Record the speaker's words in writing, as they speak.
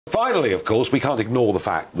Finally, of course, we can't ignore the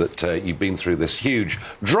fact that you've been through this huge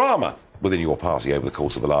drama within your party over the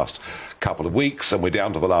course of the last couple of weeks, and we're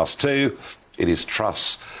down to the last two. It is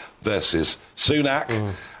Truss versus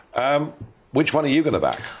Sunak. Which one are you going to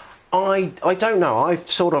back? I don't know. I've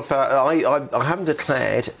sort of I haven't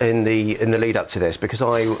declared in the lead up to this because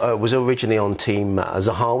I was originally on team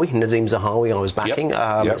Zahawi, Nadhim Zahawi. I was backing.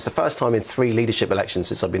 It's the first time in 3 leadership elections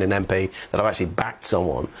since I've been an MP that I've actually backed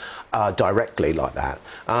someone directly like that,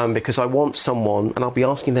 because I want someone, and I'll be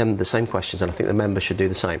asking them the same questions, and I think the members should do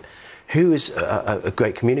the same. Who is a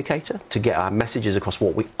great communicator to get our messages across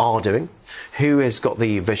what we are doing? Who has got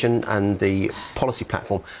the vision and the policy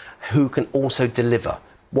platform? Who can also deliver?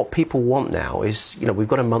 What people want now is, you know, we've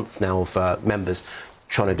got a month now of members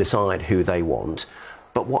trying to decide who they want,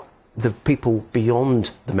 but what the people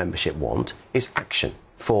beyond the membership want is action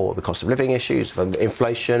for the cost of living issues, for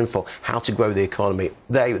inflation, for how to grow the economy.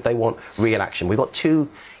 They want real action. We've got 2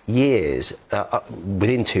 years,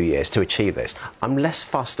 within 2 years, to achieve this. I'm less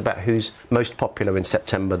fussed about who's most popular in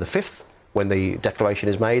September the 5th, when the declaration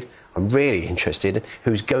is made. I'm really interested in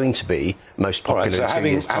who's going to be most popular. All right, so in 2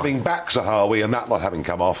 years' time. having backed Zahawi and that not having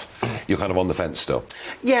come off, you're kind of on the fence still.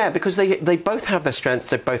 Yeah, because they both have their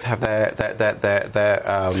strengths. They both have their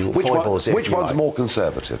foibles. Which one's more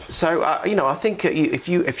conservative? So you know, I think if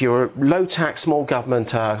you're a low tax, small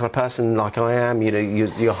government kind of person like I am, you know,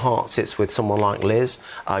 your heart sits with someone like Liz.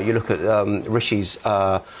 You look at Rishi's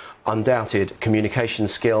undoubted communication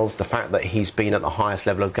skills, the fact that he's been at the highest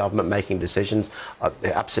level of government making decisions. I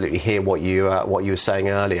absolutely hear what you were saying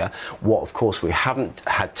earlier. What, of course, we haven't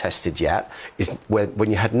had tested yet is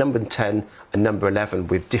when you had number 10 and number 11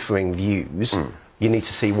 with differing views. You need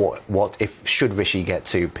to see what if should Rishi get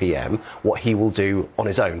to PM, what he will do on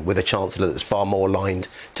his own with a chancellor that's far more aligned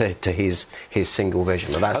to his single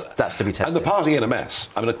vision. And that's to be tested. And the party in a mess.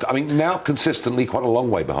 I mean, now consistently quite a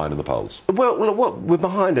long way behind in the polls. Well, we're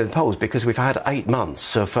behind in the polls because we've had 8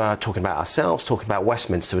 months of talking about ourselves, talking about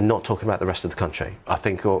Westminster, and not talking about the rest of the country. I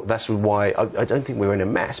think that's why I don't think we're in a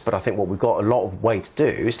mess, but I think what we've got a lot of way to do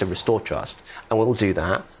is to restore trust, and we'll do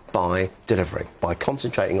that by delivering, by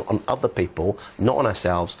concentrating on other people, not on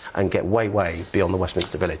ourselves, and get way, way beyond the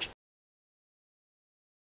Westminster Village.